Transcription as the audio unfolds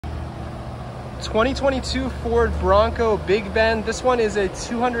2022 Ford Bronco Big Bend. This one is a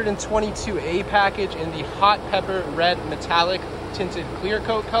 222A package in the hot pepper red metallic tinted clear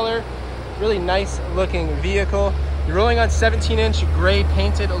coat color. Really nice looking vehicle. You're rolling on 17-inch gray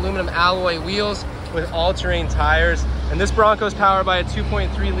painted aluminum alloy wheels with all-terrain tires. And this Bronco is powered by a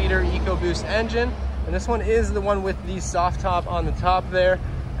 2.3 liter EcoBoost engine. And this one is the one with the soft top on the top there.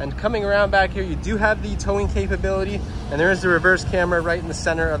 And coming around back here, you do have the towing capability, and there is the reverse camera right in the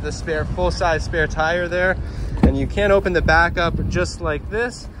center of the spare full-size spare tire there. And you can open the back up just like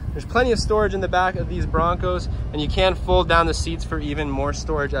this. There's plenty of storage in the back of these Broncos, and you can fold down the seats for even more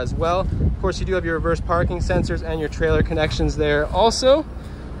storage as well. Of course, you do have your reverse parking sensors and your trailer connections there also.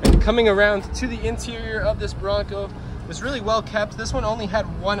 And coming around to the interior of this Bronco, it's really well kept. This one only had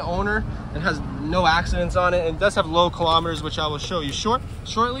one owner and has no accidents on it, and it does have low kilometers, which I will show you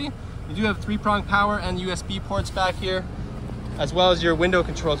shortly. You do have 3-prong power and USB ports back here, as well as your window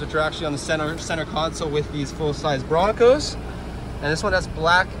controls, which are actually on the center console with these full-size Broncos. And this one has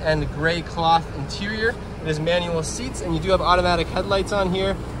black and gray cloth interior. It is manual seats, and you do have automatic headlights on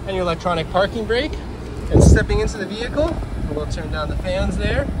here and your electronic parking brake. And stepping into the vehicle, we'll turn down the fans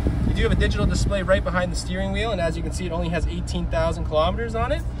there. You do have a digital display right behind the steering wheel, and as you can see, it only has 18,000 kilometers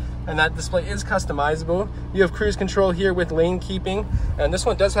on it, and that display is customizable. You have cruise control here with lane keeping, and this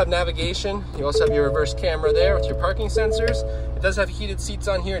one does have navigation. You also have your reverse camera there with your parking sensors. It does have heated seats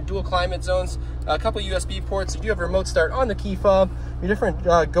on here, dual climate zones, a couple USB ports. You do have remote start on the key fob, your different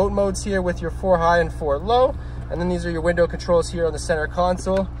GOAT modes here with your 4 high and 4 low, and then these are your window controls here on the center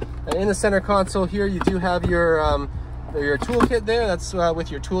console. And in the center console here, you do have your toolkit there. That's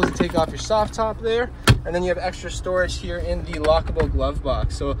with your tools to take off your soft top there. And then you have extra storage here in the lockable glove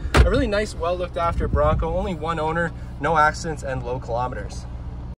box. So a really nice, well looked after Bronco, only one owner, no accidents, and low kilometers.